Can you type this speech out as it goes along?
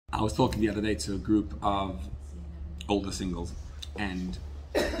I was talking the other day to a group of older singles, and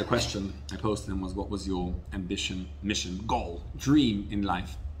the question I posed to them was, what was your ambition, mission, goal, dream in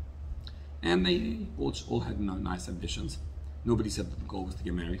life? And they all had nice ambitions. Nobody said that the goal was to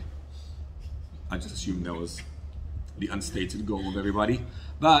get married. I just assumed that was the unstated goal of everybody.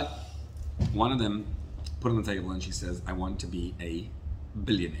 But one of them put on the table and she says, I want to be a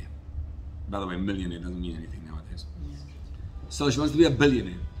billionaire. By the way, millionaire doesn't mean anything nowadays. So she wants to be a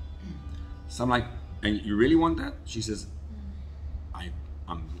billionaire. So I'm like, and you really want that? She says,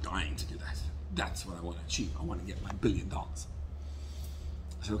 I'm dying to do that. That's what I want to achieve. I want to get my $1 billion. I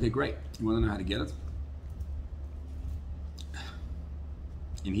said, okay, great. You want to know how to get it?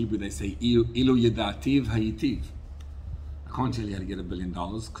 In Hebrew, they say, Ilu yedativ hayitiv. I can't tell you how to get $1 billion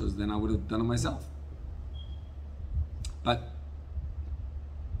because then I would have done it myself. But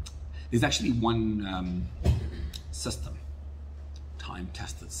there's actually one system,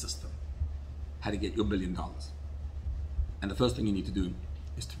 time-tested system, how to get your $1 billion. And the first thing you need to do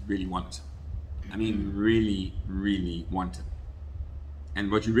is to really want it. I mean, really, really want it. And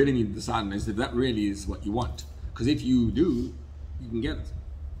what you really need to decide on is if that really is what you want. Because if you do, you can get it.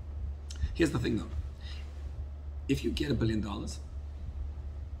 Here's the thing though. If you get $1 billion,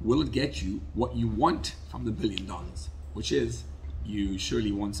 will it get you what you want from the $1 billion? Which is, you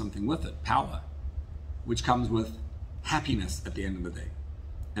surely want something with it, power, which comes with happiness at the end of the day.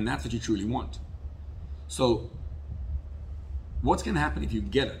 And that's what you truly want. So what's going to happen if you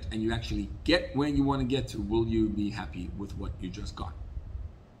get it and you actually get where you want to get to? Will you be happy with what you just got?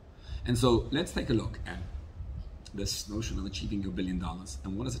 And so let's take a look at this notion of achieving your $1 billion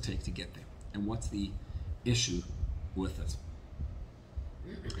and what does it take to get there? And what's the issue with it?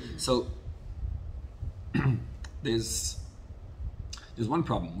 So there's one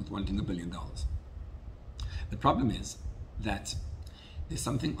problem with wanting $1 billion. The problem is that there's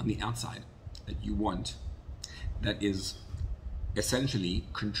something on the outside that you want that is essentially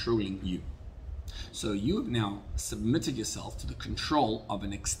controlling you. So you have now submitted yourself to the control of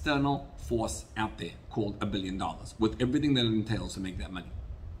an external force out there called $1 billion, with everything that it entails to make that money.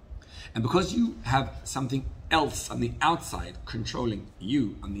 And because you have something else on the outside controlling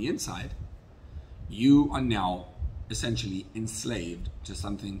you on the inside, you are now essentially enslaved to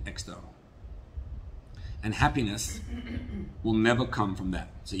something external. And happiness will never come from that.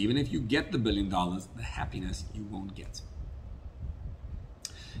 So even if you get the $1 billion, the happiness you won't get.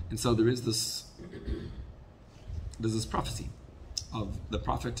 And so there's this prophecy of the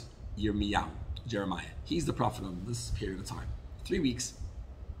prophet Jeremiah. He's the prophet of this period of time. 3 weeks.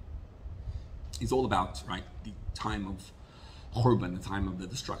 It's all about, right, the time of Churban, the time of the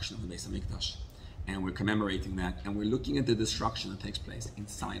destruction of the Beis HaMikdash. And we're commemorating that, and we're looking at the destruction that takes place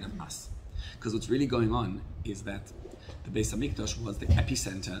inside of us. Because what's really going on is that the Beis HaMikdash was the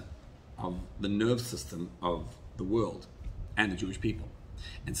epicenter of the nerve system of the world and the Jewish people.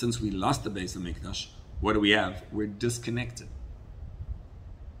 And since we lost the Beis HaMikdash, what do we have? We're disconnected.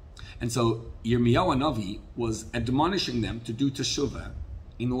 And so Yirmiyahu Hanavi was admonishing them to do teshuvah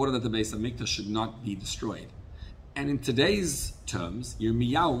in order that the Beis HaMikdash should not be destroyed. And in today's terms,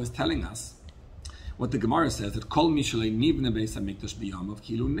 Yirmiyahu is telling us what the Gemara says, that Kol Mishalei Nibne Beis HaMikdash B'Yamav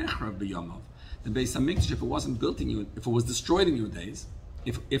Kilu Nechrav B'Yamav. The Beis HaMikdash, if it wasn't built in you, if it was destroyed in your days,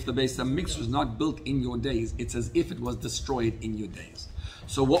 if the Beis HaMikdash was not built in your days, it's as if it was destroyed in your days.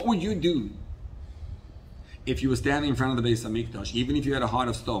 So what would you do if you were standing in front of the Beis HaMikdash, even if you had a heart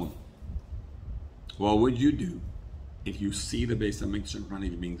of stone? What would you do if you see the Beis HaMikdash in front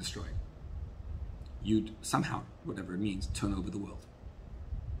of you being destroyed? You'd somehow, whatever it means, turn over the world.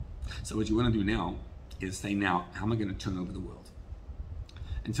 So what you want to do now is say, now, how am I going to turn over the world?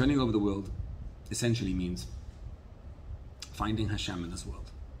 And turning over the world essentially means finding Hashem in this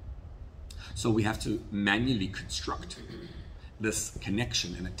world. So we have to manually construct this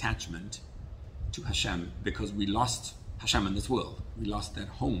connection and attachment to Hashem, because we lost Hashem in this world. We lost that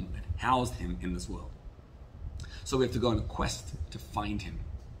home that housed him in this world. So we have to go on a quest to find him.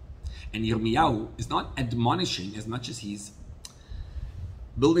 And Yirmiyahu is not admonishing as much as he's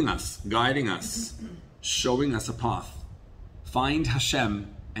building us, guiding us, showing us a path. Find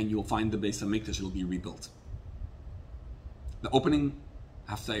Hashem and you'll find the Beis HaMikdash, it'll be rebuilt. The opening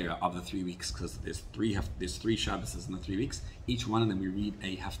haftarah of the 3 weeks, because there's three Shabbases in the 3 weeks, each one of them we read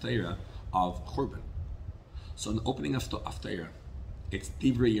a haftarah of Churban. So in the opening of haftarah, it's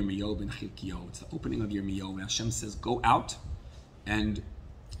Divrei Yirmiyahu ben Chilkiyahu. It's the opening of Yirmiyahu, and Hashem says, go out and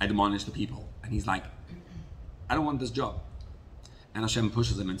admonish the people. And he's like, I don't want this job. And Hashem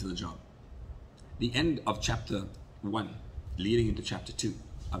pushes him into the job. The end of chapter 1, leading into chapter 2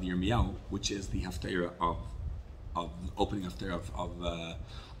 of Yirmiyahu, which is the haftarah of the opening of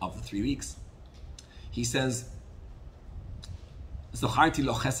the 3 weeks. He says, "Zocharti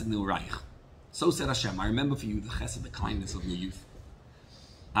lo chesed ne'uraich." So said Hashem, I remember for you the chesed, the kindness of your youth.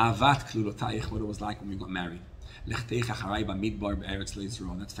 Avat klulotayich, what it was like when we got married. Lechteich acharai b'midbar be'eretz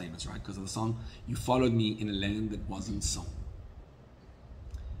le'Yisrael. That's famous, right? Because of the song, you followed me in a land that wasn't sown.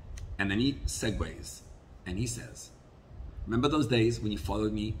 And then he segues, and he says, remember those days when you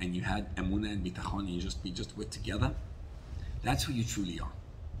followed me and you had emunah and bitachon and we just were together? That's who you truly are.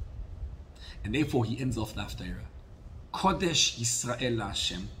 And therefore he ends off the Haftarah. Kodesh Yisrael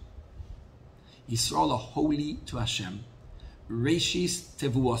Hashem. Yisrael are holy to Hashem. Reshis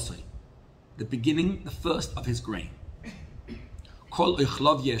Tevouata. The beginning, the first of his grain. Kol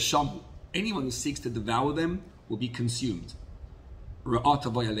Ichlav Yeshamu. Anyone who seeks to devour them will be consumed. Ra'at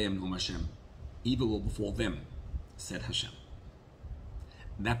avoy aleim num Hashem. Evil will befall them, said Hashem.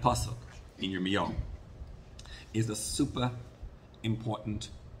 That pasuk in Yirmiyahu is a super important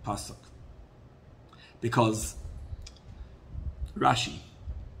pasuk. Because Rashi,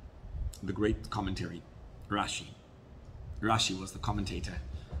 the great commentary, Rashi was the commentator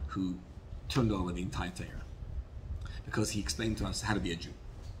who turned over the entire Torah, because he explained to us how to be a Jew.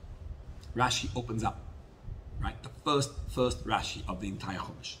 Rashi opens up, right, the first Rashi of the entire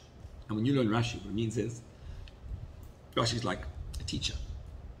Chumash. And when you learn Rashi, what it means is, Rashi's like a teacher.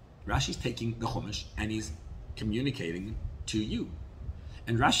 Rashi's taking the Chumash and he's communicating to you.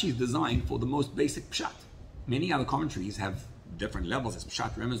 And Rashi is designed for the most basic pshat. Many other commentaries have different levels. There's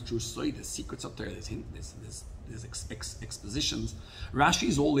pshat, remez, Jewish soy, there's secrets up there, there's expositions. Rashi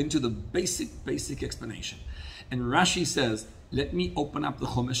is all into the basic explanation. And Rashi says, let me open up the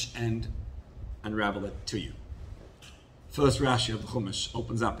Chumash and unravel it to you. First Rashi of the Chumash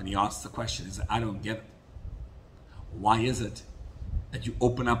opens up and he asks the question, is I don't get it. Why is it that you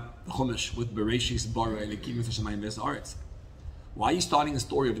open up the Chumash with Bereshis bara Elokim v'shamayim v'aretz? Why are you starting a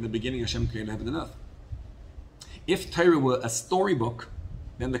story of in the beginning Hashem created heaven and earth? If Torah were a storybook,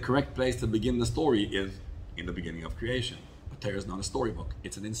 then the correct place to begin the story is in the beginning of creation. But Torah is not a storybook,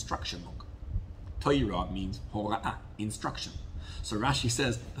 it's an instruction book. Torah means hora'ah, instruction. So Rashi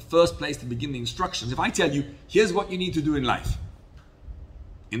says, the first place to begin the instructions, if I tell you, here's what you need to do in life.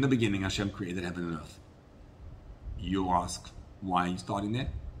 In the beginning, Hashem created heaven and earth. You ask, why are you starting there?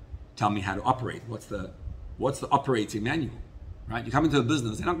 Tell me how to operate. What's the operating manual? Right? You come into a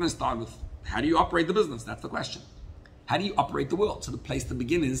business, they're not going to start with, how do you operate the business? That's the question. How do you operate the world? So the place to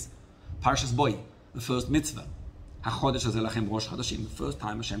begin is Parshas Boy, the first mitzvah. The first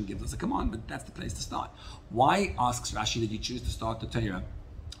time Hashem gives us a commandment, that's the place to start. Why, asks Rashi, did you choose to start the Torah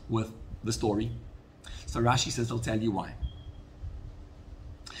with the story? So Rashi says, I'll tell you why.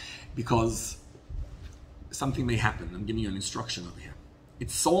 Because something may happen. I'm giving you an instruction over here.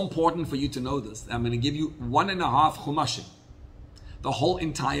 It's so important for you to know this. I'm going to give you 1.5 Chumashim. The whole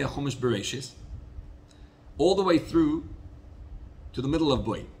entire Chumash Bereshis, all the way through to the middle of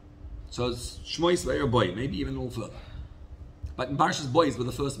Boy. So it's Shmois Ve'er Boy, maybe even a little further. But in Parshas Boy is where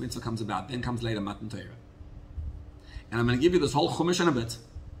the first mitzvah comes about. Then comes later Matan Torah. And I'm going to give you this whole Chumash in a bit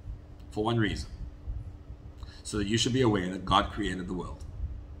for one reason. So that you should be aware that God created the world.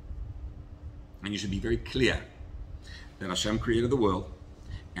 And you should be very clear that Hashem created the world.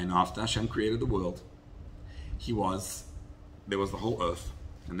 And after Hashem created the world, there was the whole earth.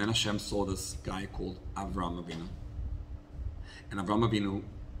 And then Hashem saw this guy called Avram Avinu. And Avram Avinu,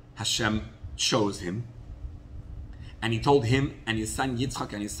 Hashem chose him. And he told him and his son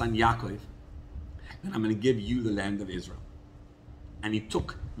Yitzchak and his son Yaakov, that I'm going to give you the land of Israel. And he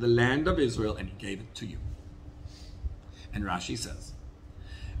took the land of Israel and he gave it to you. And Rashi says,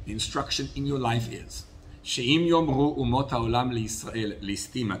 the instruction in your life is, She'im yomru umot ha'olam liYisrael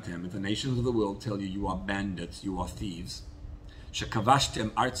listim atem. If the nations of the world tell you you are bandits, you are thieves, Shekavashtem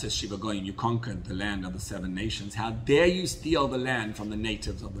artzes shivagoyim, you conquered the land of the 7 nations. How dare you steal the land from the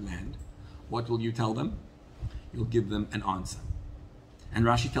natives of the land? What will you tell them? You'll give them an answer. And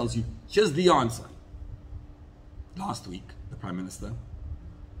Rashi tells you, here's the answer. Last week, the Prime Minister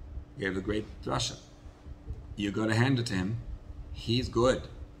gave the great drasha. You got to hand it to him. He's good.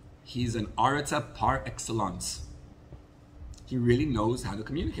 He's an aretza par excellence. He really knows how to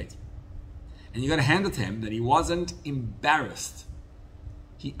communicate. And you got to hand it to him that he wasn't embarrassed.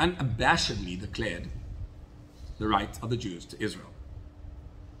 He unabashedly declared the right of the Jews to Israel.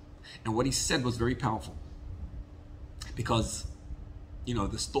 And what he said was very powerful. Because, you know,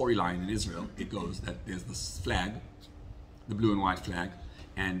 the storyline in Israel, it goes that there's this flag, the blue and white flag,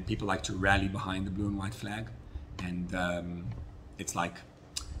 and people like to rally behind the blue and white flag. And it's like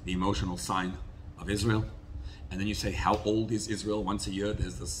the emotional sign of Israel. And then you say, how old is Israel? Once a year,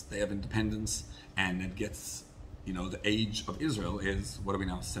 there's this Day of Independence, and it gets you know, the age of Israel is, what are we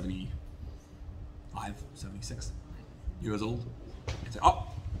now, 75, 76 years old? You'd say, oh,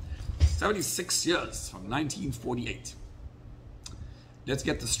 76 years from 1948. Let's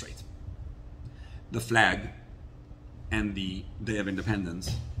get this straight. The flag and the Day of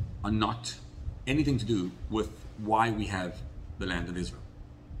Independence are not anything to do with why we have the land of Israel.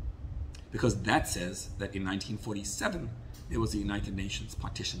 Because that says that in 1947, there was the United Nations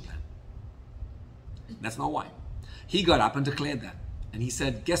partition plan. That's not why. He got up and declared that. And he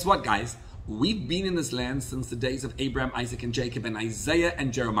said, guess what, guys? We've been in this land since the days of Abraham, Isaac, and Jacob, and Isaiah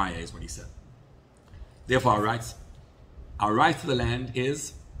and Jeremiah is what he said. Therefore, our right to the land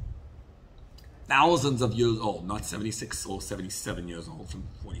is thousands of years old, not 76 or 77 years old from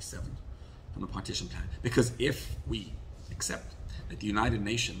 47, from the partition plan. Because if we accept that the United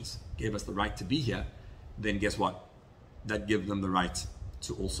Nations gave us the right to be here, then guess what? That gives them the right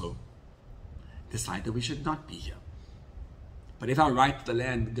to also decide that we should not be here. But if our right to the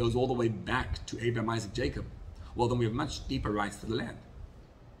land goes all the way back to Abraham, Isaac, Jacob, well, then we have much deeper rights to the land.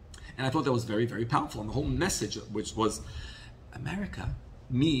 And I thought that was very, very powerful. And the whole message, which was, America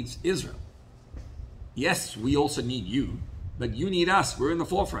needs Israel. Yes, we also need you, but you need us. We're in the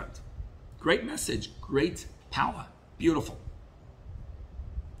forefront. Great message, great power, beautiful.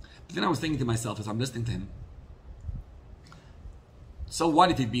 But then I was thinking to myself as I'm listening to him, so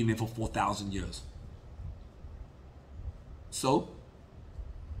what if he'd been there for 4,000 years? So?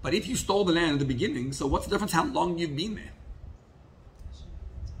 But if you stole the land at the beginning, so what's the difference how long you've been there?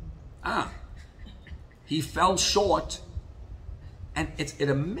 He fell short. And it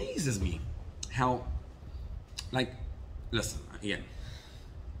amazes me how, like, listen, again,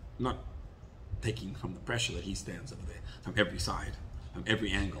 not taking from the pressure that he stands over there, from every side, from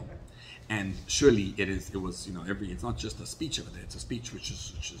every angle. And surely it was, you know, it's not just a speech over there, it's a speech which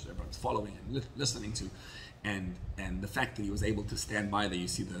is everyone's following and listening to. And the fact that he was able to stand by there, you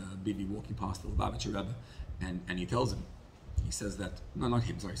see the Bibi walking past the Lubavitcher Rebbe, and he tells him, he says that, no, not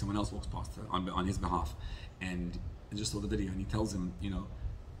him, sorry, someone else walks past on his behalf. And I just saw the video, and he tells him, you know,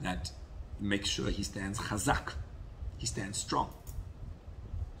 that make sure he stands chazak, he stands strong.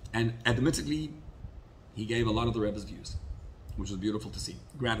 And admittedly, he gave a lot of the Rebbe's views, which was beautiful to see,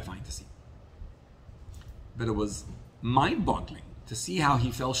 gratifying to see. But it was mind-boggling to see how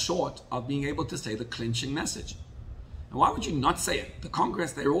he fell short of being able to say the clinching message. And why would you not say it? The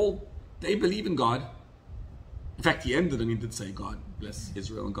Congress, they believe in God. In fact, he ended and he did say, God bless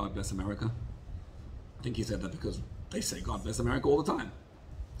Israel and God bless America. I think he said that because they say God bless America all the time.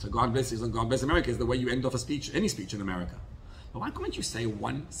 So God bless Israel and God bless America is the way you end off a speech, any speech in America. But why can't you say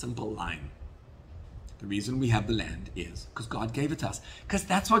one simple line? The reason we have the land is because God gave it to us. Because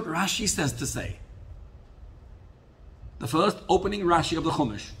that's what Rashi says to say. The first opening Rashi of the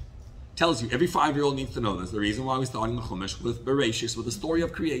Chumash tells you, every 5-year-old needs to know this. The reason why we're starting the Chumash with Bereshis, with the story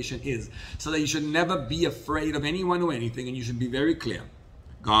of creation, is so that you should never be afraid of anyone or anything, and you should be very clear.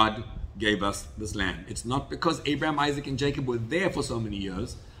 God gave us this land. It's not because Abraham, Isaac, and Jacob were there for so many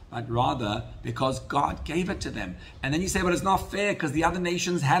years, but rather because God gave it to them. And then you say, but it's not fair because the other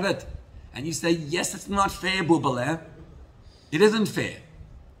nations have it. And you say, yes, it's not fair, Bubale. It isn't fair.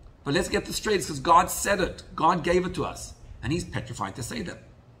 But let's get this straight. It's because God said it. God gave it to us. And he's petrified to say that.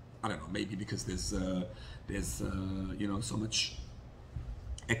 I don't know, maybe because there's you know, so much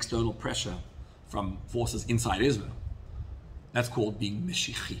external pressure from forces inside Israel. That's called being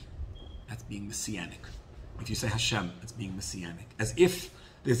Meshichi. That's being messianic. If you say Hashem, it's being messianic. As if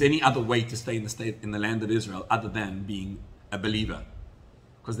there's any other way to stay in the land of Israel other than being a believer.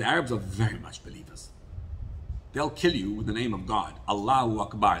 Because the Arabs are very much believers. They'll kill you with the name of God. Allahu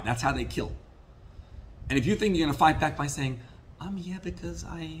Akbar. That's how they kill. And if you think you're going to fight back by saying, I'm here because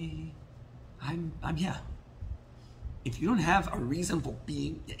I'm here. If you don't have a reason for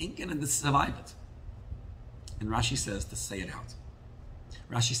being, you ain't going to survive it. And Rashi says to say it out.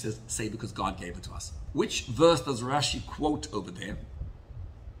 Rashi says, say because God gave it to us. Which verse does Rashi quote over there?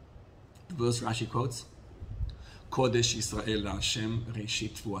 The verse Rashi quotes, Kodesh Israel Hashem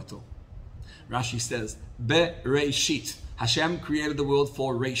Reshit Tvuato. Rashi says, Bereshit. Hashem created the world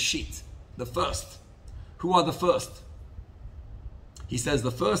for Reshit, the first. Who are the first? He says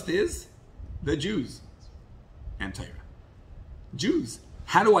the first is the Jews and Torah. Jews.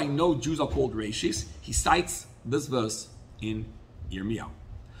 How do I know Jews are called Reshis? He cites this verse in Yirmiyahu.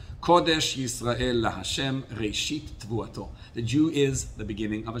 Kodesh Yisrael Hashem Reshit Tvuato. The Jew is the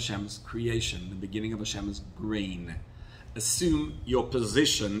beginning of Hashem's creation, the beginning of Hashem's grain. Assume your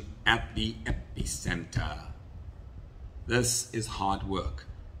position at the epicenter. This is hard work.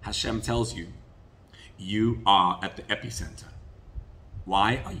 Hashem tells you, you are at the epicenter.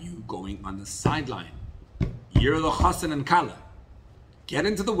 Why are you going on the sideline? You're the chassan and kala. Get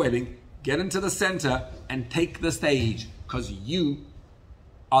into the wedding, get into the center, and take the stage, because you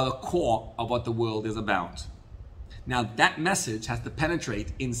are the core of what the world is about. Now that message has to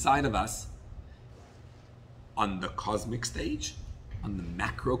penetrate inside of us on the cosmic stage, on the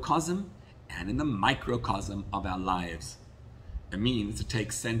macrocosm, and in the microcosm of our lives. It means to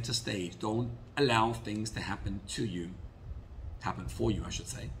take center stage. Don't allow things to happen to you, happen for you, I should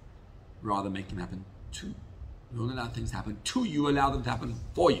say. Rather make them happen to you. Don't allow things to happen to you, allow them to happen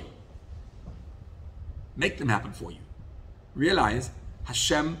for you. Make them happen for you. Realize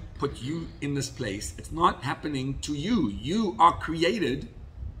Hashem put you in this place. It's not happening to you. You are created.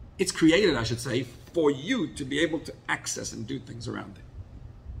 It's created, I should say, for you to be able to access and do things around it.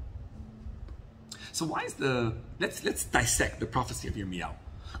 So why is let's dissect the prophecy of Yirmiyahu.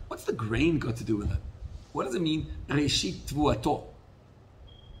 What's the grain got to do with it? What does it mean, Reshit Tevואתה?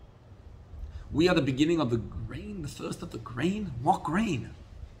 We are the beginning of the grain, the first of the grain. What grain?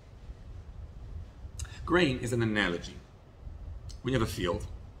 Grain is an analogy. When you have a field,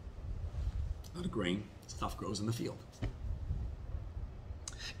 not a grain, stuff grows in the field.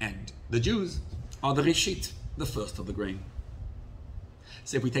 And the Jews are the Reshit, the first of the grain.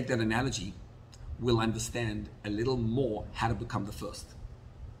 So if we take that analogy, we'll understand a little more how to become the first.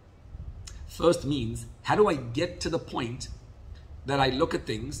 First means, how do I get to the point that I look at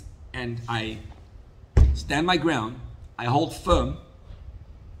things and I stand my ground, I hold firm,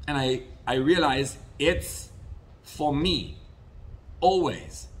 and I realize it's for me,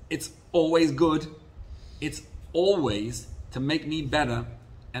 always. It's always good. It's always to make me better,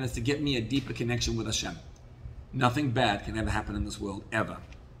 and it's to get me a deeper connection with Hashem. Nothing bad can ever happen in this world, ever.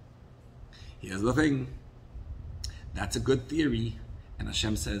 Here's the thing. That's a good theory, and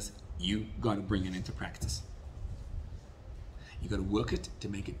Hashem says, you got to bring it into practice. You got to work it to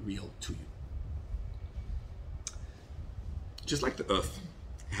make it real to you. Just like the earth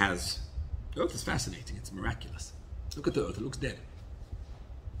the earth is fascinating, it's miraculous. Look at the earth, it looks dead.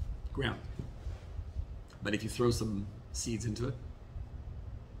 Ground. But if you throw some seeds into it,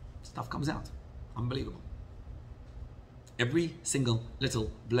 stuff comes out. Unbelievable. Every single little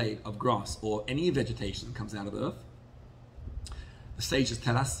blade of grass or any vegetation that comes out of the earth, the sages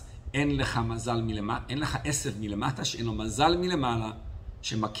tell us, אין לך מזל מלמטה, אין לך עשב מלמטה, שאין לו מזל מלמעלה,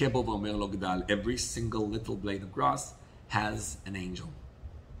 שמכה בו ואומר לו גדל. Every single little blade of grass has an angel.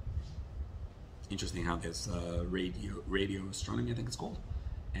 Interesting how there's radio astronomy, I think it's called.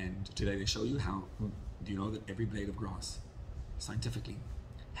 And today they show you how, do you know that every blade of grass, scientifically,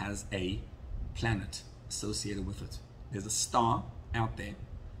 has a planet associated with it. There's a star out there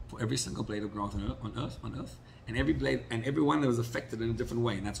for every single blade of grass on Earth, and every blade and every one that was affected in a different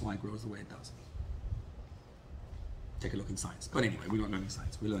way, and that's why it grows the way it does. Take a look in science. But anyway, we're not learning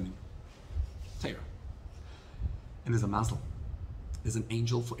science, we're learning Torah. And there's a mazel. There's an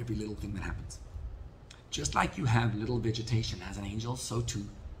angel for every little thing that happens. Just like you have little vegetation has an angel, so too,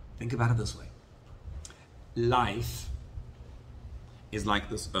 think about it this way. Life is like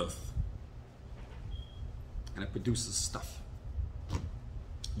this earth, and it produces stuff.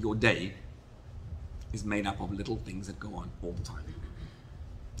 Your day is made up of little things that go on all the time,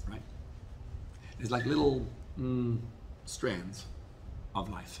 right? There's like little strands of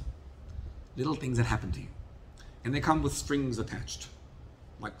life, little things that happen to you, and they come with strings attached,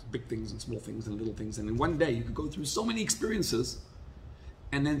 like big things and small things and little things, and in one day you could go through so many experiences,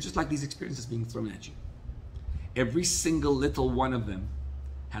 and then just like these experiences being thrown at you, every single little one of them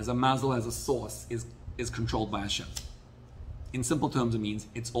has a mazel, has a source, is controlled by Hashem. In simple terms, it means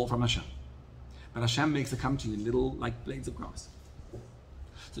it's all from Hashem. But Hashem makes it come to you in little, like blades of grass.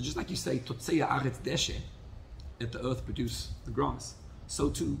 So just like you say, Totzeya aretz deshe, let the earth produce the grass, so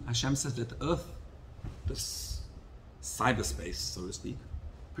too Hashem says that the earth, this cyberspace, so to speak,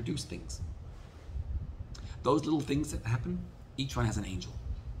 produce things. Those little things that happen, each one has an angel.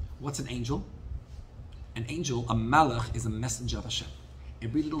 What's an angel? An angel, a malach, is a messenger of Hashem.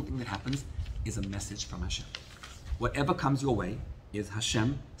 Every little thing that happens is a message from Hashem. Whatever comes your way is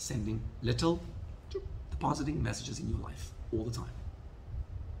Hashem sending little, depositing messages in your life all the time.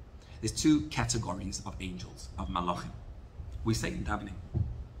 There's two categories of angels, of malachim. We say in davening,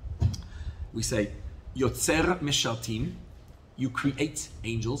 we say, Yotzer meshartim, you create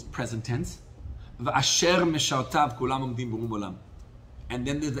angels, present tense, v'asher meshartav kulam omdim b'rum olam. And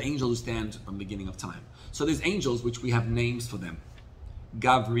then there's the angels who stand from the beginning of time. So there's angels which we have names for them.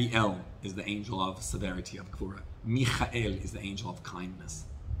 Gavriel is the angel of severity, of Gvura. Michael is the angel of kindness.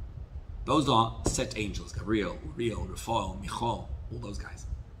 Those are set angels. Gabriel, Uriel, Raphael, Michal, all those guys.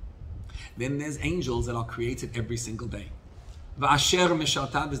 Then there's angels that are created every single day. V'asher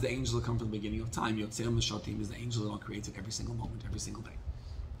meshartav is the angels that come from the beginning of time. Yotzer meshartim is the angels that are created every single moment, every single day.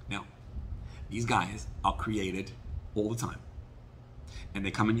 Now, these guys are created all the time. And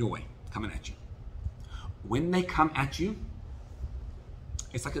they come in your way, coming at you. When they come at you,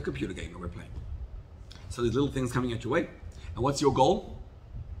 it's like a computer game that we're playing. So there's little things coming at your way. And what's your goal?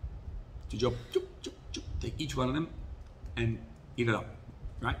 To jump, take each one of them and eat it up,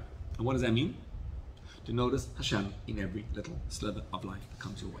 right? And what does that mean? To notice Hashem in every little sliver of life that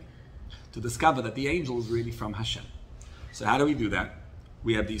comes your way. To discover that the angel is really from Hashem. So how do we do that?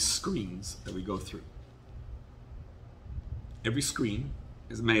 We have these screens that we go through. Every screen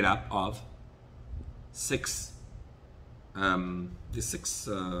is made up of six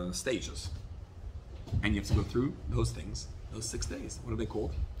stages. And you have to go through those things, those 6 days. What are they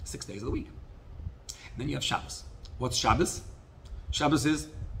called? 6 days of the week. And then you have Shabbos. What's Shabbos? Shabbos is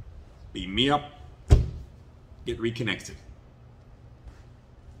beat me up, get reconnected.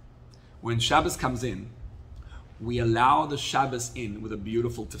 When Shabbos comes in, we allow the Shabbos in with a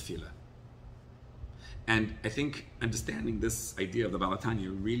beautiful tefillah. And I think understanding this idea of the Baal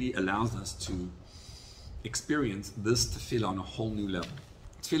Tanya really allows us to experience this tefillah on a whole new level.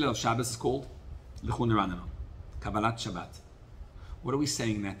 Tefillah of Shabbos is called L'chun Ranana, Kabbalat Shabbat. What are we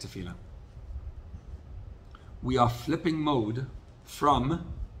saying in that tefillah? We are flipping mode from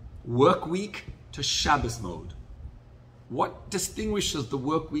work week to Shabbos mode. What distinguishes the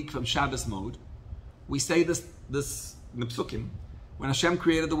work week from Shabbos mode? We say this in the Psukim. When Hashem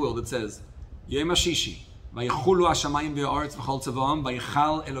created the world, it says, Yom HaShishi, Vayichulu Hashamayim v'Ha'aretz v'chol tzava'am,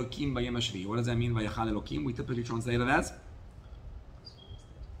 Vayichal Elokim b'Yom HaShvi. What does that mean, Vayichal Elokim? We typically translate it as?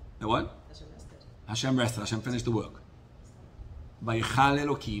 The what? Hashem rested. Hashem finished the work. Vayichal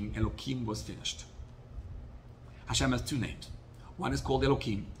Elokim. Elokim was finished. Hashem has 2 names. One is called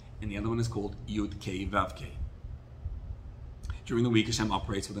Elokim, and the other one is called Yud Kei Vav Kei. During the week, Hashem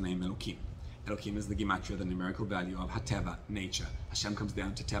operates with the name Elokim. Elokim is the gematria, the numerical value of Hateva, nature. Hashem comes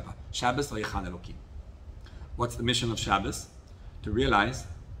down to Teva. Shabbos Vayichal Elokim. What's the mission of Shabbos? To realize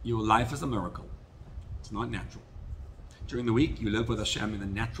your life is a miracle. It's not natural. During the week, you live with Hashem in the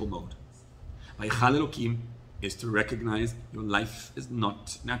natural mode. Vayichal Elokim is to recognize your life is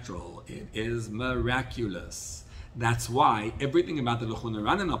not natural. It is miraculous. That's why everything about the L'chun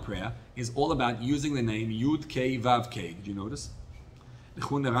Ranana prayer is all about using the name Yud Kei Vav Kei. Did you notice?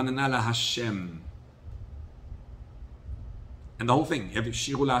 L'chun Ranana la Hashem. And the whole thing, every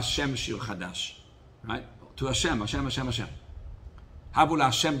Shiru la Hashem Shir Chadash. Right? To Hashem, Hashem, Hashem, Hashem. Havu la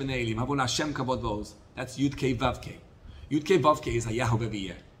Hashem b'nei Elim, Havu la Hashem kavod v'oz. That's Yud Kei Vav Kei. Yud Kei Vav Kei is Hayahu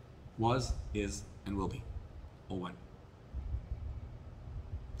v'viyeh. Was, is, and will be. Or one.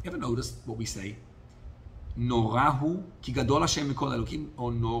 You ever notice what we say? Norahu ki gadol Hashem mikol Elokim,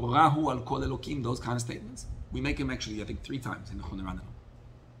 or Norahu al kol Elokim, those kind of statements. We make them actually, I think, 3 times in the L'chun Ranana.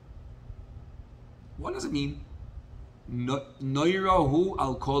 What does it mean? Noirahu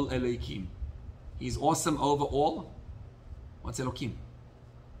al kol Elokim. He's awesome over all. What's Elokim?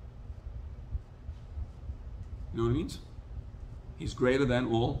 You know what it means? He's greater than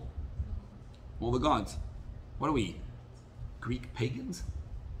all the gods. What are we? Greek pagans?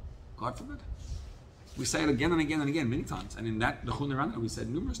 God forbid. We say it again and again and again, many times. And in that, the L'chun Ranana, we said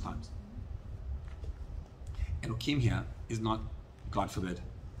numerous times. Elokim here is not, God forbid,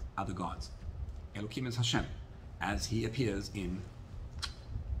 other gods. Elokim is Hashem, as He appears in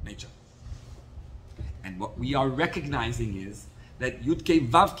nature. And what we are recognizing is that Yud Kei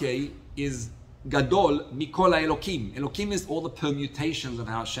Vav Kei is Gadol Mikol Elokim. Elokim is all the permutations of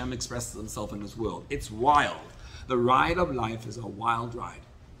how Hashem expresses Himself in this world. It's wild. The ride of life is a wild ride.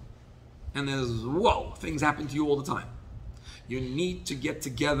 And there's, whoa, things happen to you all the time. You need to get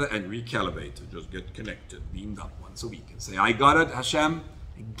together and recalibrate, to just get connected, beamed up once a week and say, I got it, Hashem,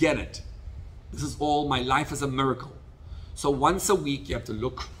 I get it. This is all, my life is a miracle. So once a week you have to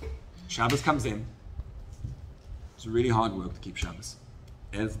look, Shabbos comes in. It's really hard work to keep Shabbos.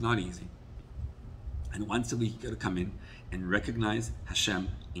 It's not easy. And once a week you got to come in and recognize Hashem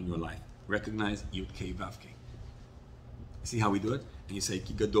in your life. Recognize Yud Kei Vav Kei. See how we do it? And you say,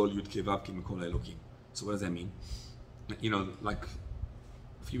 Ki Gadol Yud Kei Vav Kei Mikol Elokim. So what does that mean? You know, like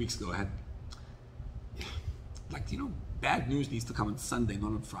a few weeks ago I had, bad news needs to come on Sunday, not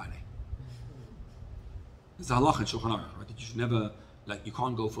on Friday. There's a halacha in Shulchan Aruch, right? That you should never, you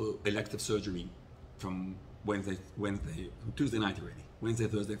can't go for elective surgery from Tuesday night already. Wednesday,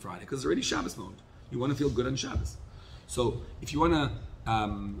 Thursday, Friday. Because it's already Shabbos mode. You want to feel good on Shabbos. So if you want to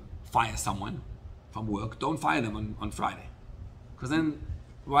fire someone from work, don't fire them on Friday. Because then,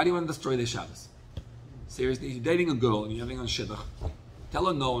 why do you want to destroy their Shabbos? Seriously, you're dating a girl and you're having a shidduch, tell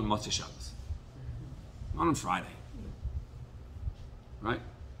her no on Motzei Shabbos. Not on Friday. right?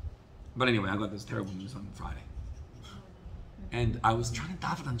 But anyway, I got this terrible news on Friday. And I was trying to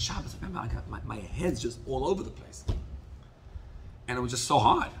daven on Shabbos. Remember, I got my head's just all over the place. And it was just so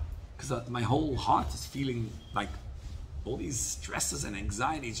hard because my whole heart is feeling like all these stresses and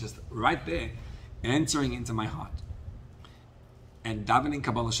anxieties just right there, entering into my heart. And davening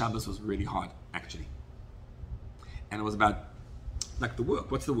Kabbalah Shabbos was really hard, actually. And it was about, like, the work.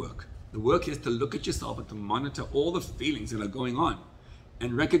 What's the work? The work is to look at yourself and to monitor all the feelings that are going on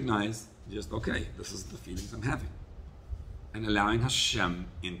and recognize just, okay, this is the feelings I'm having. And allowing Hashem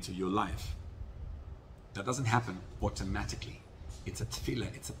into your life. That doesn't happen automatically. It's a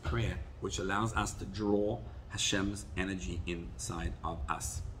tefillah, it's a prayer, which allows us to draw Hashem's energy inside of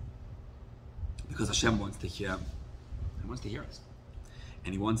us. Because Hashem wants to hear, He wants to hear us.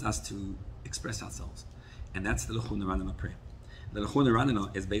 And He wants us to express ourselves. And that's the L'chun Ranana prayer. The L'chun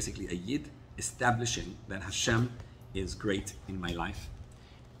Ranana is basically a Yid establishing that Hashem is great in my life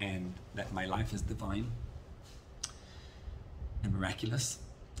and that my life is divine and miraculous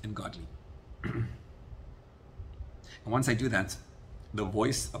and godly. And once I do that, the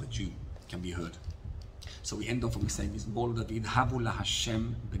voice of a Jew can be heard. So we end off and we say, Mizmor David, Havu la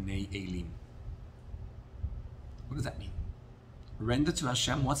Hashem b'nei Elim. What does that mean? Render to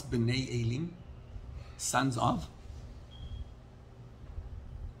Hashem, what's b'nei Elim? Sons of?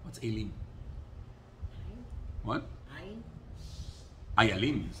 What's Elim? What?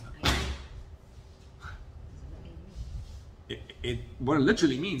 Ayalim. What it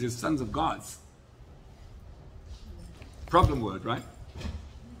literally means is sons of gods. Problem word, right?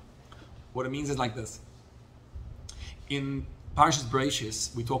 What it means is like this. In Parshas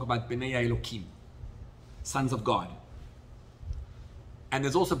Bereishis, we talk about Bnei Elokim, sons of God. And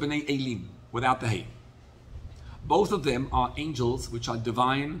there's also Bnei Elim, without the Hey. Both of them are angels which are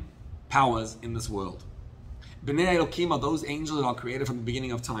divine powers in this world. Bnei Elokim are those angels that are created from the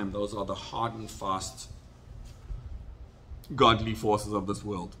beginning of time. Those are the hard and fast godly forces of this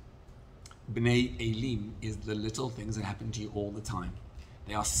world. Bnei Elim is the little things that happen to you all the time.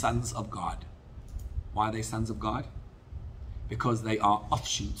 They are sons of God. Why are they sons of God? Because they are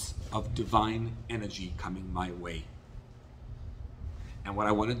offshoots of divine energy coming my way. And what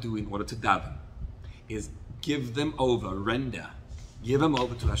I want to do in order to daven is give them over, render, give them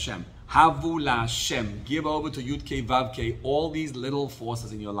over to Hashem. Havu la Hashem, give over to Yud Kei Vav Kei, all these little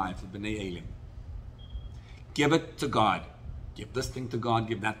forces in your life, Bnei Elim. Give it to God. Give this thing to God,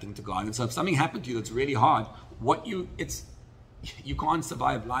 give that thing to God. And so if something happened to you that's really hard, you can't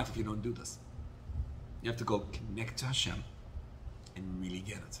survive life if you don't do this. You have to go connect to Hashem and really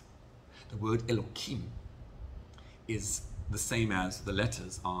get it. The word Elokim is the same as the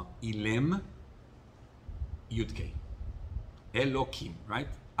letters are Ilem, Yudke. Elokim, right?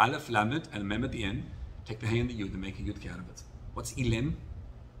 Aleph, Lamed, and Mem at the end. Take the Hey and the Yud and make a Yudke out of it. What's Ilem?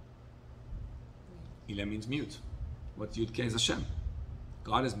 Ilem means mute. What Yudke is Hashem.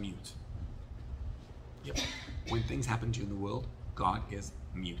 God is mute. Yep. When things happen to you in the world, God is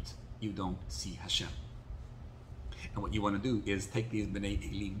mute. You don't see Hashem. And what you want to do is take these Bnei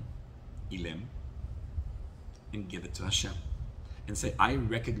Elim, Ilem, and give it to Hashem. And say, I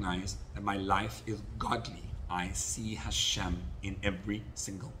recognize that my life is godly. I see Hashem in every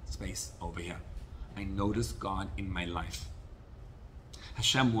single space over here. I notice God in my life.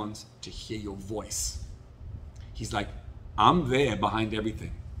 Hashem wants to hear your voice. He's like, I'm there behind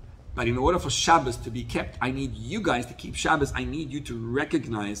everything. But in order for Shabbos to be kept, I need you guys to keep Shabbos. I need you to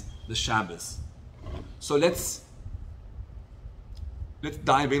recognize the Shabbos. So let's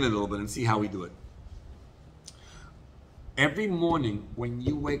dive in a little bit and see how we do it. Every morning when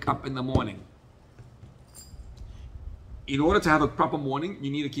you wake up in the morning, in order to have a proper morning, you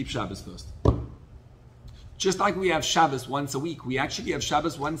need to keep Shabbos first. Just like we have Shabbos once a week, we actually have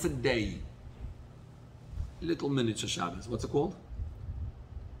Shabbos once a day. Little miniature Shabbos. What's it called?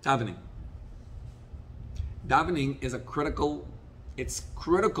 Davening. Davening is it's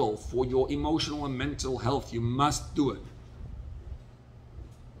critical for your emotional and mental health. You must do it.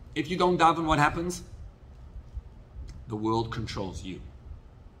 If you don't daven, what happens? The world controls you.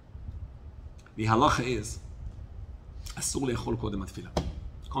 The halacha is, asur le'echol kodem atfilah.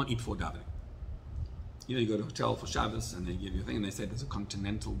 You can't eat before davening. You know, you go to a hotel for Shabbos and they give you a thing and they say there's a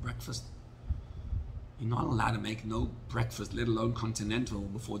continental breakfast. You're not allowed to make no breakfast, let alone continental,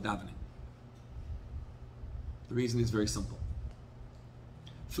 before davening. The reason is very simple.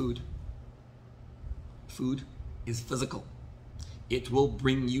 Food is physical. It will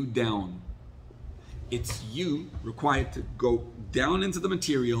bring you down. It's you required to go down into the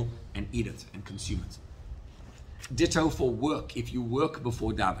material and eat it and consume it. Ditto for work, if you work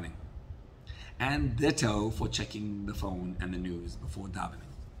before davening. And ditto for checking the phone and the news before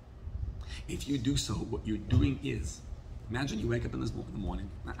davening. If you do so, what you're doing is, imagine you wake up in the morning.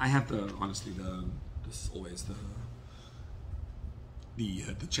 I have the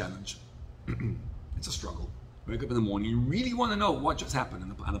challenge. It's a struggle. Wake up in the morning, you really want to know what just happened in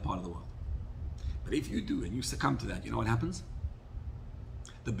the other part of the world. But if you do and you succumb to that, you know what happens?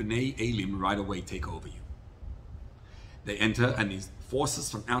 The B'nai Elim right away take over you. They enter, and these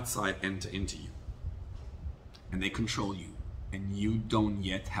forces from outside enter into you. And they control you. And you don't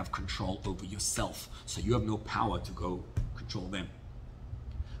yet have control over yourself. So you have no power to go control them.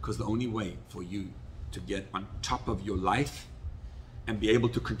 Because the only way for you to get on top of your life and be able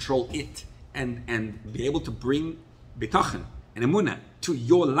to control it and be able to bring bitachon and emunah to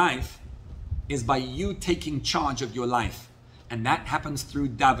your life is by you taking charge of your life. And that happens through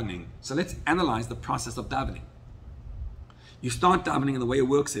davening. So let's analyze the process of davening. You start davening, and the way it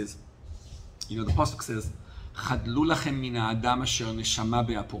works is, the pasuk says, "Chadlu lachem min ha'adam asher neshama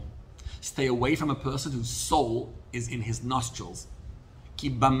be'apo." Stay away from a person whose soul is in his nostrils.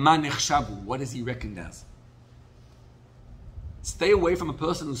 Ki bama nechshavu. What is he reckoned as? Stay away from a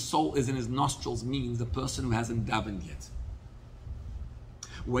person whose soul is in his nostrils means the person who hasn't davened yet.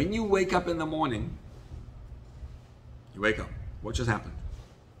 When you wake up in the morning, you wake up. What just happened?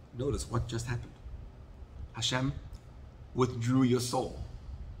 Notice what just happened. Hashem withdrew your soul.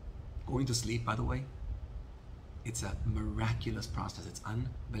 Going to sleep, by the way, it's a miraculous process. It's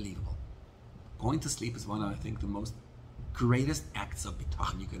unbelievable. Going to sleep is one of, I think, the most greatest acts of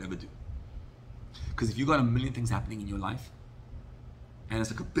bitachon you could ever do. Because if you've got a million things happening in your life, and it's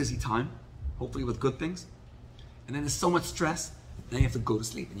like a busy time, hopefully with good things, and then there's so much stress, then you have to go to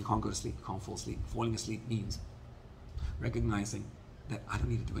sleep, and you can't go to sleep, you can't fall asleep. Falling asleep means recognizing that I don't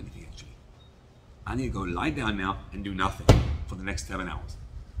need to do anything actually. I need to go lie down now and do nothing for the next 7 hours.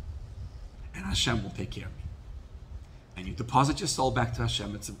 And Hashem will take care of me. And you deposit your soul back to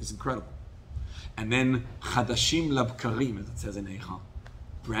Hashem. It's incredible. And then Chadashim Labkarim, as it says in Eicha,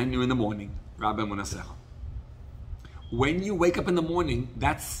 brand new in the morning, Rabbi Munasecha. When you wake up in the morning,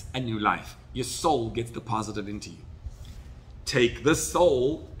 that's a new life. Your soul gets deposited into you. Take the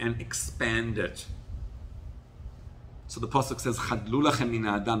soul and expand it. So the pasuk says, "Chadlu lachem min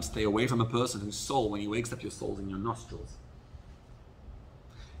ha'adam." Stay away from a person whose soul, when he wakes up, your soul's in your nostrils.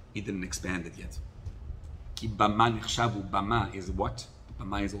 He didn't expand it yet. Ki bama nechshavu. Bama is what?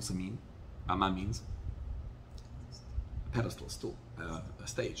 Bama is also mean. Bama means a pedestal, stool, a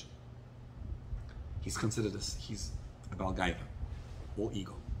stage. He's considered he's a Baal Gaiva, or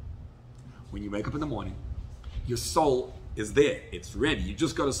ego. When you wake up in the morning, your soul is there. It's ready. You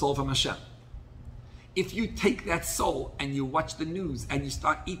just got a soul from Hashem. If you take that soul and you watch the news and you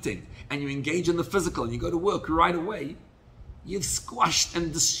start eating and you engage in the physical and you go to work right away, you've squashed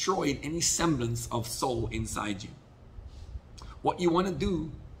and destroyed any semblance of soul inside you. What you want to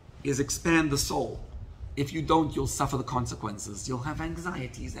do is expand the soul. If you don't, you'll suffer the consequences. You'll have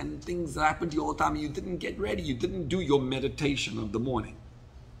anxieties and things that happen to you all the time. You didn't get ready. You didn't do your meditation of the morning.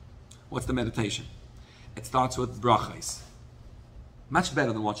 What's the meditation? It starts with brachas. Much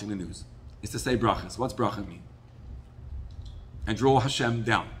better than watching the news. Is to say brachas. What's bracha mean? And draw Hashem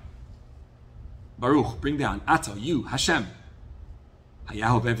down. Baruch, bring down. Ato, you, Hashem.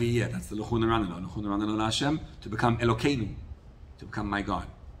 Hayahu v'eviyeh. That's the L'chun Ranelo. L'chun Ranelo Hashem. To become Elokeinu. To become my God.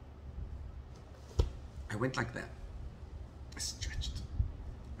 I went like that. I stretched.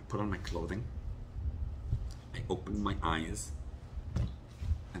 I put on my clothing. I opened my eyes.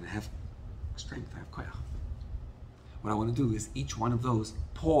 And I have strength. I have koyach. What I want to do is each one of those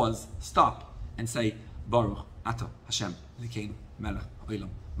pause, stop, and say Baruch Ato Hashem Elokeinu Melech Olam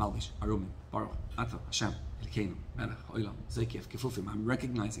Malbish Arumim Baruch Ato Hashem Elokeinu Melech Olam Zekef Kefufim. I'm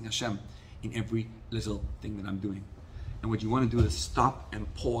recognizing Hashem in every little thing that I'm doing. And what you want to do is stop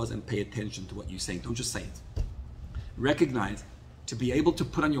and pause and pay attention to what you say. Don't just say it. Recognize to be able to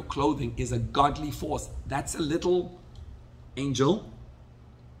put on your clothing is a godly force. That's a little angel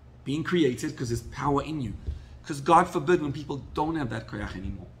being created because there's power in you. Because God forbid when people don't have that koyach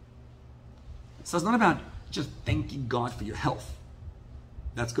anymore. So it's not about just thanking God for your health.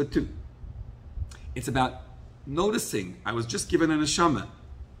 That's good too. It's about noticing. I was just given a neshama.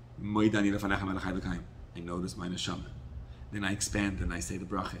 I notice my neshama. Then I expand and I say the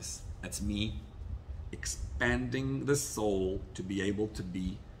brachas. That's me expanding the soul to be able to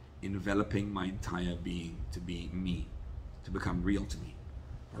be enveloping my entire being, to be me, to become real to me.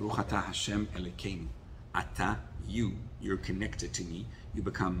 Baruch atah Hashem Elokeinu. Ata, you're connected to me. You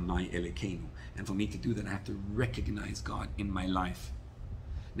become my Elokeinu. And for me to do that, I have to recognize God in my life.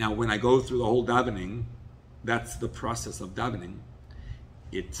 Now, when I go through the whole davening, that's the process of davening.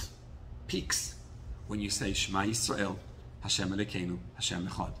 It peaks when you say Shema Yisrael, Hashem Elokeinu, Hashem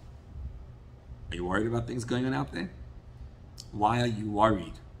Echad? Are you worried about things going on out there? Why are you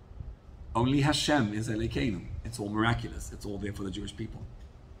worried? Only Hashem is Elokeinu. It's all miraculous. It's all there for the Jewish people.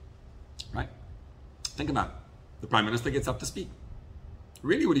 Right? Think about it. The Prime Minister gets up to speak.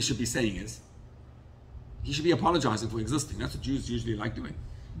 Really what he should be saying is, he should be apologizing for existing. That's what Jews usually like doing.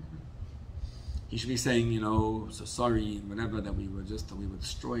 He should be saying, you know, so sorry, whatever, that we were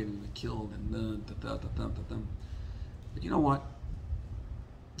destroyed and we were killed and But you know what?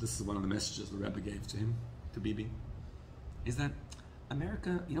 This is one of the messages the Rebbe gave to him, to Bibi, is that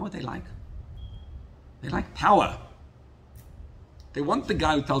America, you know what they like? They like power. They want the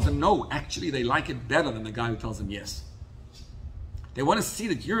guy who tells them no. Actually, they like it better than the guy who tells them yes. They want to see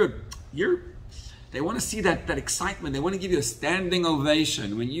that they want to see that excitement. They want to give you a standing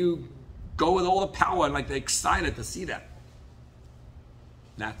ovation when you go with all the power, like they're excited to see that.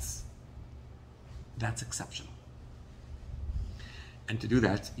 That's exceptional. And to do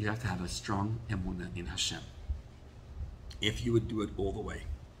that, you have to have a strong emunah in Hashem. If you would do it all the way,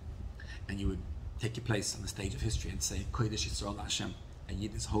 and you would take your place on the stage of history and say, Kodesh Yisrael Hashem, a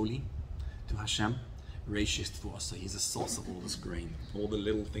Yid is holy to Hashem, Rashist for us. So he's the source of all this grain. All the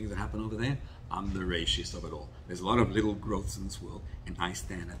little things that happen over there, I'm the Rashist of it all. There's a lot of little growths in this world, and I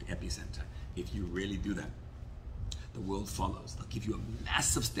stand at the epicenter. If you really do that, the world follows. They'll give you a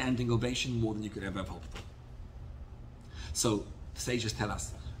massive standing ovation, more than you could ever have hoped for. So the sages tell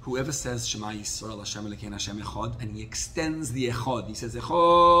us, whoever says Shema Yisrael Hashem Elokeinu Hashem Echad, and he extends the Echad, he says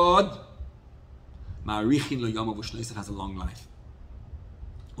Echad, Ma'arichin lo yamav u'shnoisav, has a long life.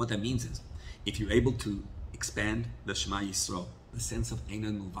 What that means is, if you're able to expand the Shema Yisrael, the sense of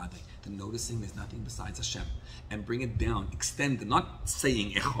Einon Mulvadei, the noticing there's nothing besides Hashem, and bring it down, extend it, not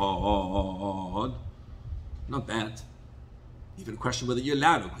saying Echad, not that. Even question whether you're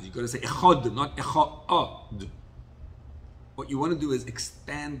allowed to, because you've got to say Echad, not Echad. What you want to do is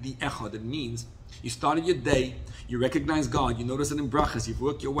expand the Echad. It means you started your day, you recognize God, you notice it in brachas, you've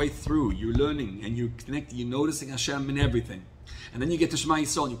worked your way through, you're learning, and you're connected, you're noticing Hashem in everything. And then you get to Shema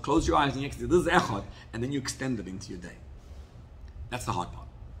Yisrael, and you close your eyes, and you say, this is Echad, and then you extend it into your day. That's the hard part.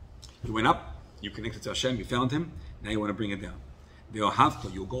 You went up, you connected to Hashem, you found Him, now you want to bring it down. Your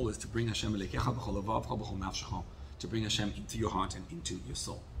goal is to bring Hashem to bring Hashem into your heart and into your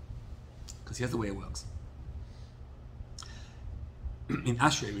soul. Because here's the way it works. In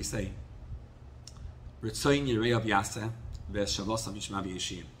Ashrei we say,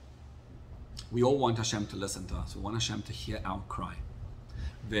 we all want Hashem to listen to us. We want Hashem to hear our cry.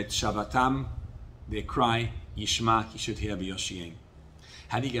 Their cry, Yishma, He should hear v'yoshiyim.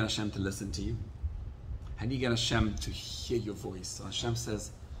 How do you get Hashem to listen to you? How do you get Hashem to hear your voice? So Hashem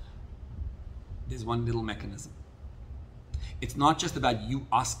says, there's one little mechanism. It's not just about you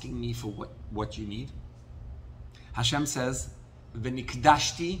asking me for what you need. Hashem says,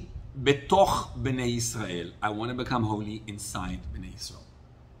 V'nikdashti betoch b'nei Yisrael. I want to become holy inside b'nei Yisrael.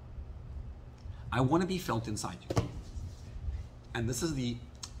 I want to be felt inside you. And this is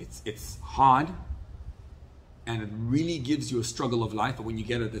it's hard, and it really gives you a struggle of life, but when you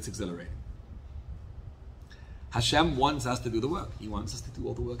get it, it's exhilarating. Hashem wants us to do the work. He wants us to do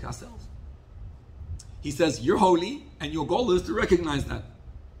all the work ourselves. He says, you're holy, and your goal is to recognize that.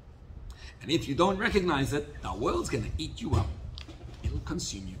 And if you don't recognize it, the world's going to eat you up. It'll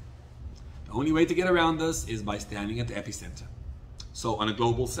consume you. The only way to get around this is by standing at the epicenter. So on a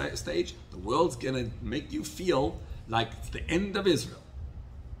global stage, the world's going to make you feel like it's the end of Israel.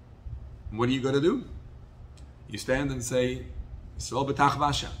 And what are you going to do? You stand and say, Yisrael b'tach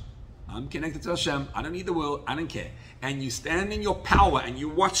v'Hashem. I'm connected to Hashem. I don't need the world. I don't care. And you stand in your power and you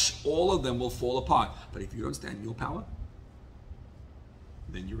watch all of them will fall apart. But if you don't stand in your power,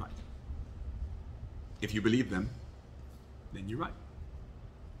 then you're right. If you believe them, then you're right.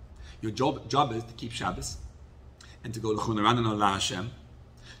 Your job is to keep Shabbos and to go to Chunaran and Hashem,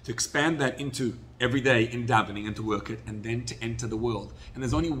 to expand that into every day in davening and to work it, and then to enter the world. And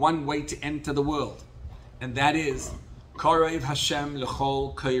there's only one way to enter the world, and that is Karev Hashem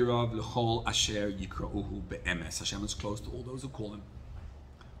l'chol kairav l'chol asher yikra'uhu be'emes. Hashem is close to all those who call Him.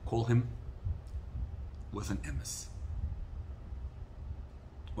 Call Him with an emes.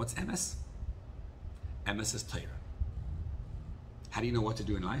 What's emes? Emes is Torah. How do you know what to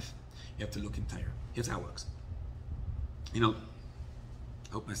do in life? You have to look in Torah. Here's how it works. You know,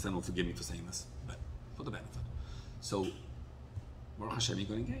 I hope my son will forgive me for saying this, but for the benefit. So, Baruch Hashem, he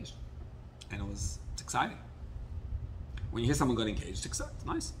got engaged. And it's exciting. When you hear someone got engaged, it's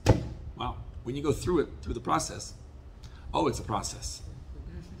nice. Wow. When you go through the process, it's a process.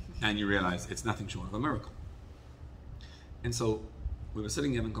 And you realize it's nothing short of a miracle. And so, we were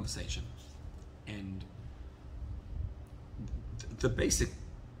sitting having a conversation. And the basic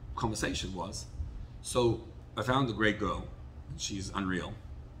conversation was, so I found a great girl, and she's unreal,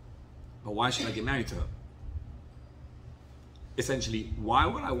 but why should I get married to her? Essentially, why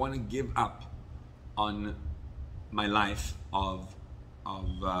would I want to give up on my life of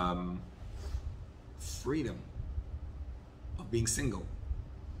freedom, of being single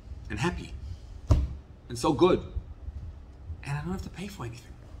and happy and so good, and I don't have to pay for anything?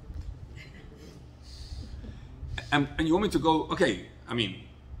 And you want me to go, okay, I mean,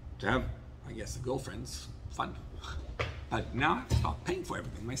 to have, I guess, a girlfriend's fun, but now I have to start paying for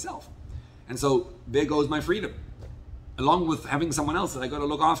everything myself. And so there goes my freedom, along with having someone else that I got to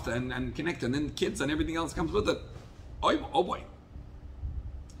look after and connect, and then kids and everything else comes with it. Oh boy.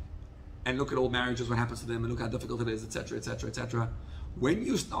 And look at old marriages, what happens to them, and look how difficult it is, etc., etc., etc. When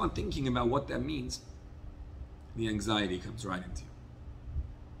you start thinking about what that means, the anxiety comes right into you.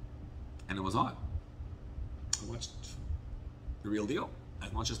 And it was hard. I watched The Real Deal.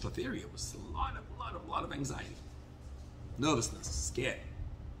 It's not just a theory, it was a lot of anxiety. Nervousness, scared.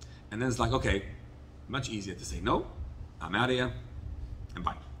 And then it's like, okay, much easier to say no, I'm out of here, and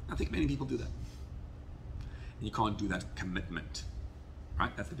bye. I think many people do that. And you can't do that commitment,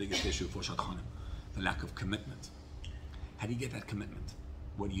 right? That's the biggest issue for Shadchanim, the lack of commitment. How do you get that commitment?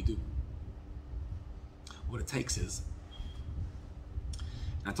 What do you do? What it takes is,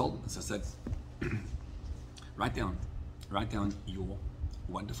 and I told them this, I said, write down your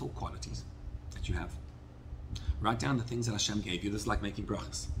wonderful qualities that you have. Write down the things that Hashem gave you. This is like making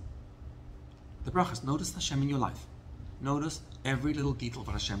brachas. The brachas, notice Hashem in your life. Notice every little detail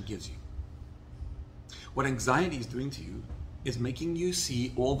that Hashem gives you. What anxiety is doing to you is making you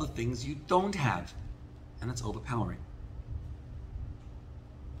see all the things you don't have, and it's overpowering.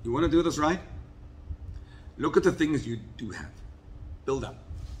 You want to do this right? Look at the things you do have. Build up.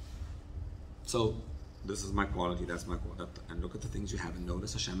 So, this is my quality, that's my quality. And look at the things you have and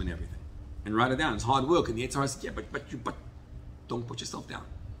notice Hashem in everything. And write it down. It's hard work. And the Yitzhak says, yeah, but don't put yourself down.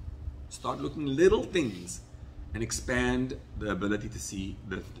 Start looking little things and expand the ability to see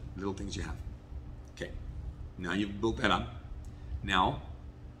the little things you have. Okay. Now you've built that up. Now,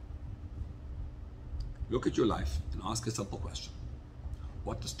 look at your life and ask a simple question.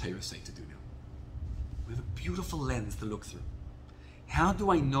 What does Torah say to do now? We have a beautiful lens to look through. How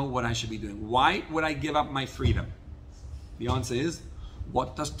do I know what I should be doing? Why would I give up my freedom? The answer is,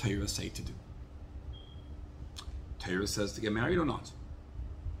 what does Torah say to do? Torah says to get married or not?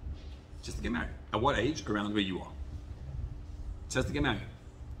 Just to get married. At what age? Around where you are. It says to get married.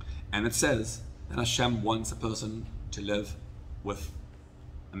 And it says that Hashem wants a person to live with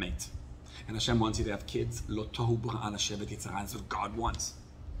a mate. And Hashem wants you to have kids. That's what God wants.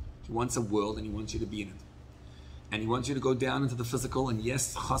 He wants a world and He wants you to be in it. And He wants you to go down into the physical. And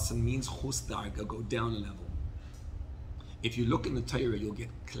yes, chassan means chus darga, go down a level. If you look in the Torah, you'll get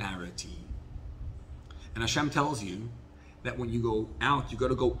clarity. And Hashem tells you that when you go out, you got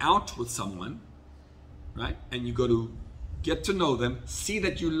to go out with someone, right? And you got to get to know them, see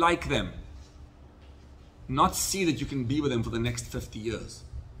that you like them. Not see that you can be with them for the next 50 years.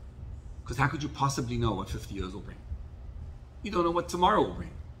 Because how could you possibly know what 50 years will bring? You don't know what tomorrow will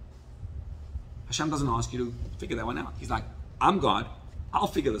bring. Hashem doesn't ask you to figure that one out. He's like, I'm God, I'll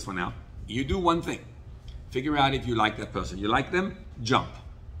figure this one out. You do one thing. Figure out if you like that person. You like them? Jump.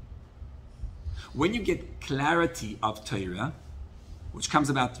 When you get clarity of Torah, which comes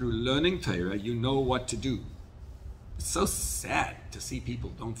about through learning Torah, you know what to do. It's so sad to see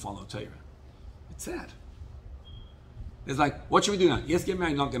people don't follow Torah. It's sad. It's like, what should we do now? Yes, get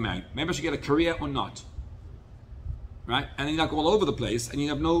married, not get married. Maybe I should get a career or not. Right? And then you're like all over the place, and you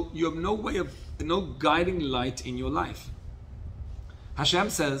have no way of, no guiding light in your life.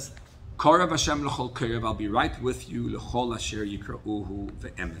 Hashem says, Korav Hashem l'chol korav, I'll be right with you, l'chol asher yikra'uhu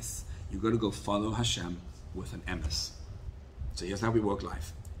ve'emes. You got to go follow Hashem with an emes. So here's how we work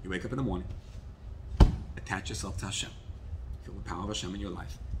life. You wake up in the morning, attach yourself to Hashem. Feel the power of Hashem in your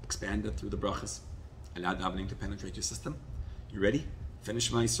life. Expand it through the brachas. Allow davening to penetrate your system. You ready?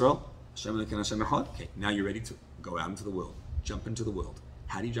 Finish my Yisrael. Hashem Elokeinu Hashem Echad. Okay, now you're ready to go out into the world. Jump into the world.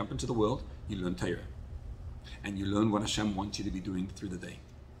 How do you jump into the world? You learn Torah. And you learn what Hashem wants you to be doing through the day.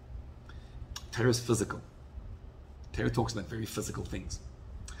 Torah is physical. Torah talks about very physical things.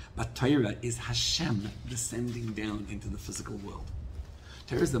 But Torah is Hashem descending down into the physical world.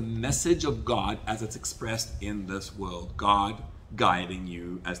 Torah is the message of God as it's expressed in this world. God guiding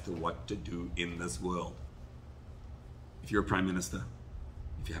you as to what to do in this world. If you're a prime minister,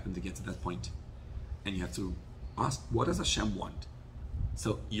 if you happen to get to that point, and you have to ask, what does Hashem want?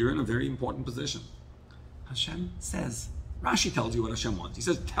 So you're in a very important position. Hashem says, Rashi tells you what Hashem wants. He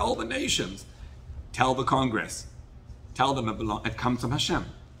says, tell the nations, Tell the Congress. Tell them it comes from Hashem.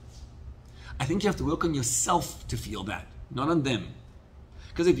 I think you have to work on yourself to feel that, not on them.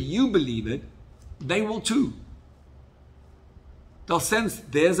 Because if you believe it, they will too. They'll sense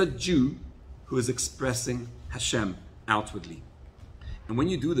there's a Jew who is expressing Hashem outwardly. And when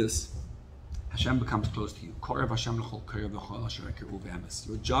you do this, Hashem becomes close to you.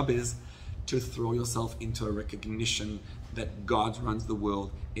 Your job is to throw yourself into a recognition that God runs the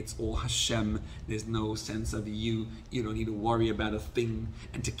world. It's all Hashem. There's no sense of you. You don't need to worry about a thing.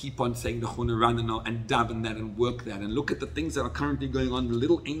 And to keep on saying the Chunaranano and daven that and work that and look at the things that are currently going on, the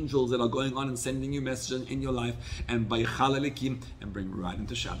little angels that are going on and sending you messages in your life, and Baychal Elikim, and bring right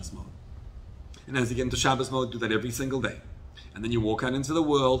into Shabbos mode. And as you get into Shabbos mode, do that every single day. And then you walk out into the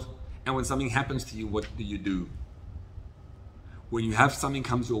world, and when something happens to you, what do? When you have something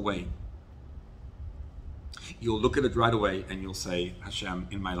comes your way, you'll look at it right away and you'll say, Hashem,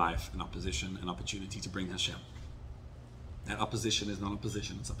 in my life, an opposition, an opportunity to bring Hashem. That opposition is not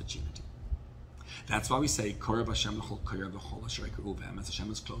opposition, it's opportunity. That's why we say, Korev Hashem l'chol korev v'chol asher yikre'u v'hem, as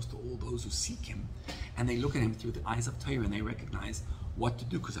Hashem is close to all those who seek Him. And they look at Him through the eyes of Torah and they recognize what to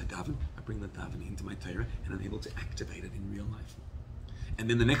do, because I daven, I bring the daven into my Torah and I'm able to activate it in real life. And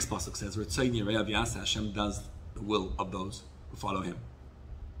then the next pasuk says, Hashem does the will of those who follow Him.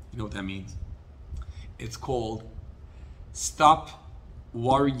 You know what that means? It's called stop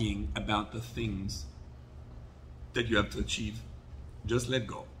worrying about the things that you have to achieve. Just let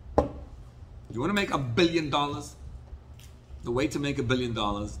go. You want to make $1 billion? The way to make $1 billion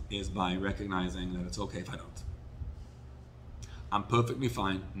is by recognizing that it's okay if I don't. I'm perfectly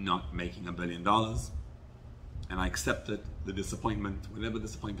fine not making $1 billion. And I accept it, the disappointment, whatever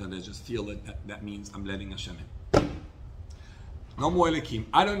disappointment is, just feel it. That means I'm letting Hashem in. No more Elikim.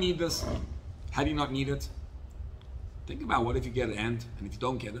 I don't need this. How do you not need it? Think about what if you get it and if you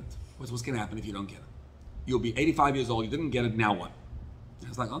don't get it, what's going to happen if you don't get it? You'll be 85 years old, you didn't get it, now what? And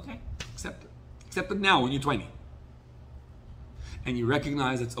it's like, okay, accept it. Accept it now when you're 20. And you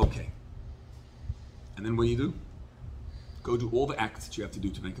recognize it's okay. And then what do? Go do all the acts that you have to do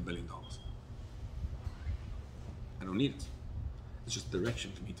to make $1 billion. I don't need it. It's just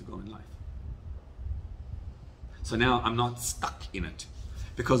direction for me to go in life. So now I'm not stuck in it.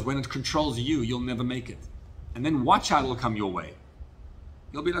 Because when it controls you, you'll never make it. And then watch how it'll come your way.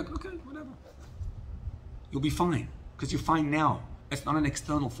 You'll be like, okay, whatever. You'll be fine. Because you're fine now. It's not an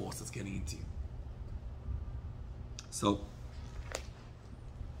external force that's getting into you. So,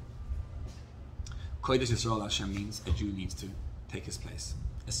 Kodesh Yisrael Hashem means a Jew needs to take his place.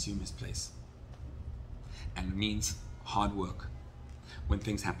 Assume his place. And it means hard work when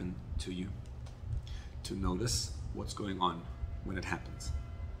things happen to you. To notice what's going on when it happens.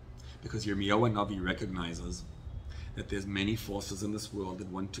 Because Yirmiyahu Navi recognizes that there's many forces in this world that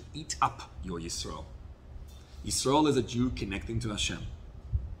want to eat up your Yisrael. Yisrael is a Jew connecting to Hashem.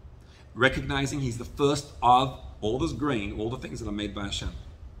 Recognizing he's the first of all this grain, all the things that are made by Hashem.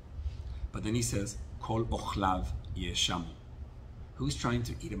 But then he says, Kol ochlav yeshamu. Who's trying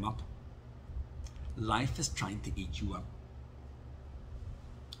to eat him up? Life is trying to eat you up.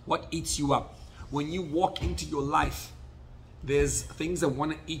 What eats you up? When you walk into your life, there's things that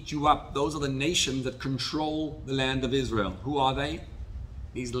want to eat you up. Those are the nations that control the land of Israel. Who are they?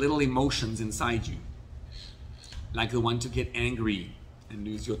 These little emotions inside you. Like the one to get angry and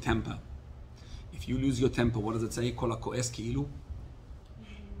lose your temper. If you lose your temper, what does it say? Kol ha'ko'es ki'ilu?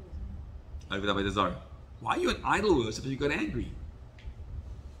 Why are you an idol worshipper if you got angry?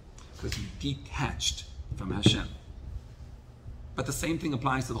 Because you detached from Hashem. But the same thing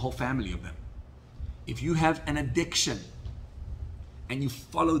applies to the whole family of them. If you have an addiction, and you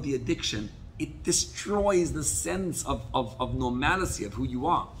follow the addiction, it destroys the sense of normalcy of who you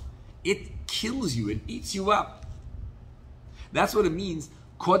are. It kills you, it eats you up. That's what it means.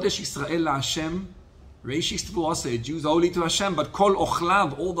 Kodesh Israel Hashem, Reshit Teva'ata, Jews holy to Hashem, but Kol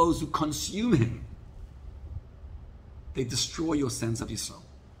Ochlav, all those who consume Him, they destroy your sense of Yisrael.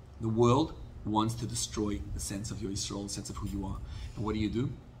 The world wants to destroy the sense of your Yisrael, the sense of who you are. And what do?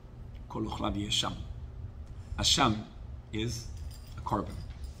 Kol Ochlav Yesham. Hashem is a korban.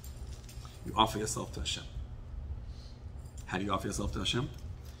 You offer yourself to Hashem. How do you offer yourself to Hashem?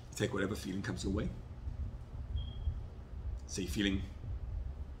 You take whatever feeling comes your way. So you're feeling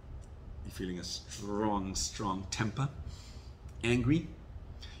a strong temper, angry. You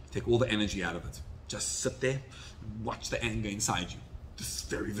take all the energy out of it. Just sit there, watch the anger inside you. This is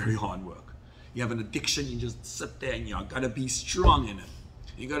very, very hard work. You have an addiction, you just sit there and you gotta be strong in it.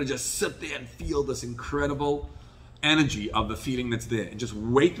 You gotta just sit there and feel this incredible energy of the feeling that's there and just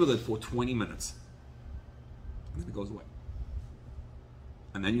wait with it for 20 minutes. And then it goes away.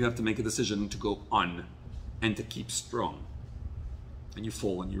 And then you have to make a decision to go on and to keep strong. And you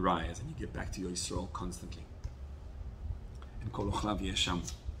fall and you rise and you get back to your Yisrael constantly. And Kol Ochlav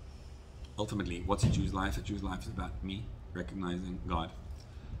Yesham. Ultimately, what's a Jew's life? A Jew's life is about me recognizing God,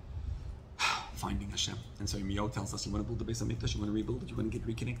 finding Hashem. And so Yirmiyahu tells us, you want to build the Beis HaMikdash, you want to rebuild it, you want to get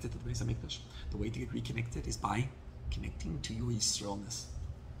reconnected to the Beis HaMikdash. The way to get reconnected is by connecting to your Yisraelness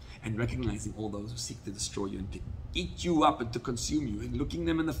and recognizing all those who seek to destroy you and to eat you up and to consume you, and looking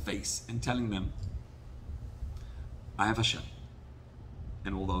them in the face and telling them, I have Hashem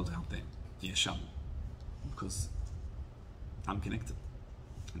and all those out there, Yesham, because I'm connected.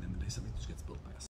 And then the Beis HaMikdash gets built by us.